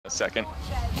second.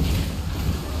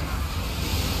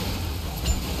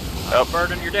 Oh,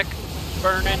 burn in your dick.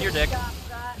 Burn in your dick.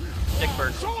 Dick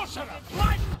burn.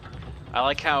 I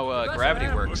like how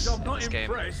gravity works in this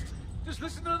game. Just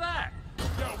listen to that.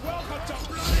 You're welcome to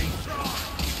bloody Tron.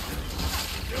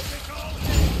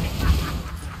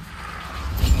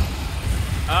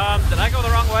 Did I go the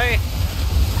wrong way?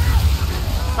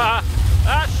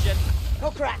 Ah, shit.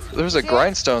 There was a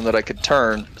grindstone that I could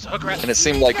turn, and it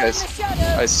seemed like I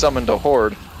summoned a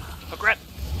horde. Hookrat.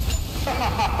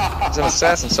 There's an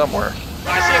assassin somewhere.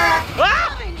 I see him.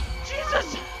 Ah!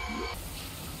 Jesus!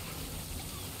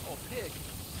 Oh, pig.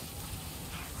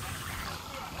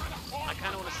 I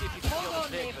kind of want to see if you can kill the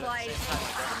pig, but at the same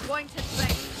time, I'm going to say.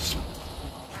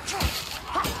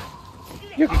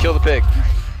 You can kill the pig.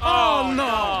 oh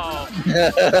no!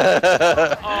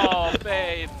 Oh,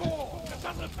 babe.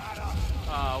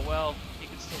 Well, he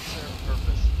can still serve a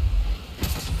purpose.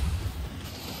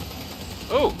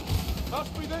 Ooh!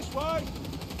 Must be this way.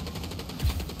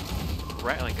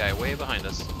 Rattling guy way behind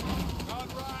us.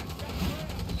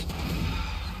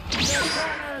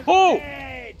 Oh!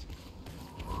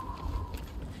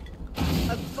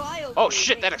 Oh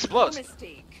shit, that explodes!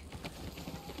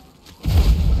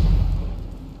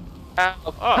 Oh,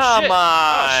 Oh, come shit.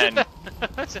 on!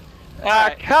 Oh, shit.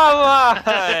 Ah, come on!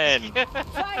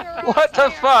 What the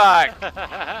fuck?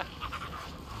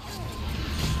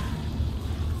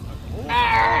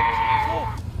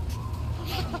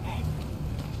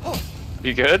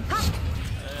 You good?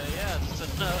 Yeah, it's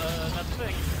another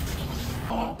thing.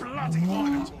 Oh, bloody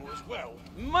Minotaur as well.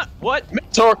 What?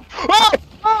 Minotaur! Oh!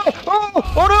 Oh!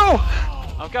 Oh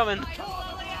no! I'm coming.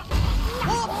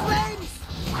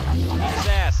 His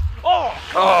ass. Oh!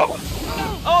 Oh!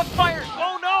 Oh, it's fire!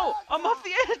 Oh no! I'm off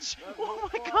the edge! Oh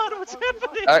my god, what's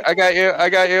happening? I got you, I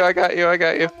got you, I got you, I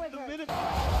got you.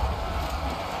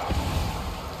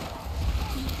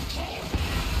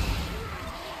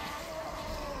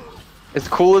 As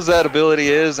cool as that ability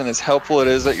is, and as helpful it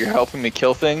is that you're helping me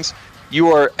kill things, you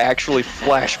are actually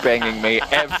flashbanging me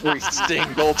every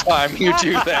single time you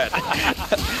do that.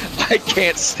 I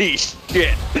can't see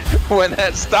shit when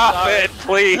that. Stop it,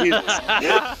 please.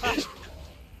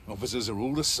 Officers are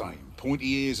all the same.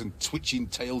 Pointy ears and twitching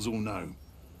tails all know.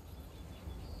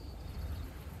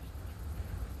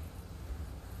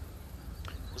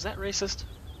 Was that racist?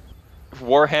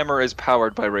 Warhammer is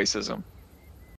powered by racism.